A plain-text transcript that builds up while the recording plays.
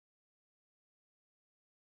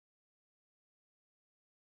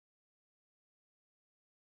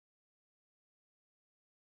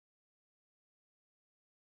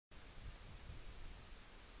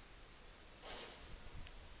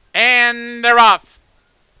And they're off.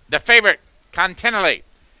 The favorite, Continentally,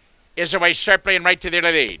 is away sharply and right to the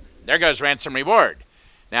lead. There goes Ransom Reward.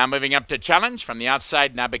 Now moving up to challenge from the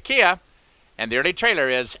outside, Nabakia, and the early trailer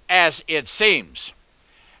is As It Seems.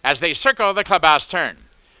 As they circle the clubhouse turn,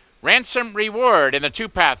 Ransom Reward in the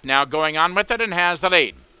two-path now going on with it and has the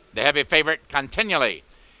lead. The heavy favorite, Continually,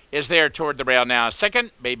 is there toward the rail now.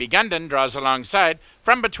 Second, Baby Gundon draws alongside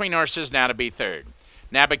from between horses now to be third.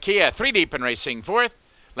 Nabakia, 3 deep in racing fourth.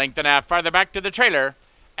 Length and a half farther back to the trailer.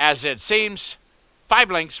 As It Seems, 5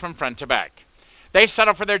 lengths from front to back. They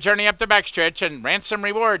settle for their journey up the backstretch, and Ransom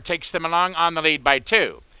Reward takes them along on the lead by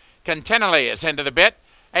 2. Continually is into the bit,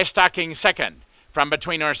 a stalking second. From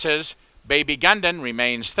between horses, Baby Gundon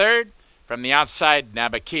remains third. From the outside,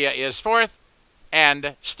 Nabakia is fourth.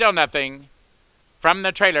 And still nothing from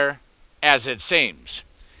the trailer, As It Seems.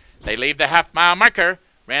 They leave the half-mile marker.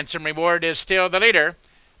 Ransom Reward is still the leader.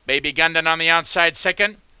 Baby Gundon on the outside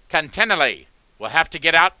second. Continually will have to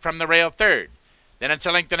get out from the rail third. Then it's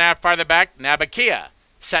a length and a half farther back. Nabakia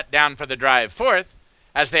set down for the drive fourth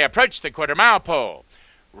as they approach the quarter-mile pole.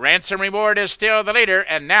 Ransom Reward is still the leader,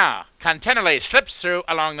 and now Continually slips through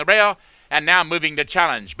along the rail, and now moving to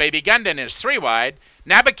challenge. Baby Gundon is 3 wide.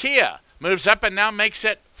 Nabakia moves up and now makes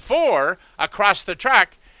it 4 across the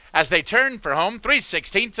track as they turn for home,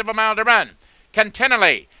 3/16 of a mile to run.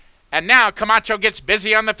 Continually, and now Camacho gets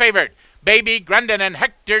busy on the favorite. Baby Gundon and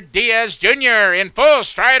Hector Diaz Jr. in full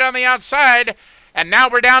stride on the outside, and now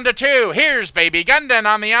we're down to 2. Here's Baby Gundon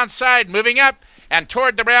on the outside, moving up, and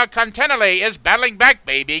toward the rail, Continually is battling back.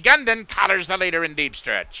 Baby Gundon collars the leader in deep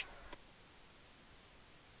stretch.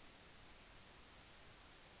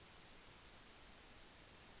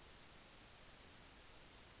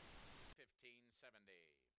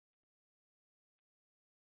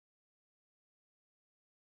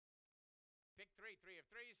 Pick 3, 3 of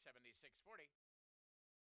 3, 76.40.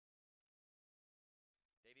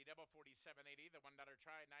 Lady double 47.80, the $1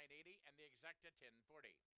 try 9.80, and the exacta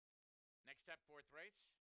 10.40. Next up, 4th race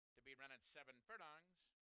to be run at 7 furlongs.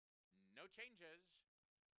 No changes.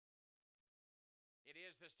 It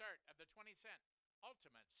is the start of the 20-cent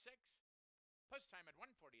Ultimate 6. Post time at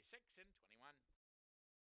 1:46 in 21.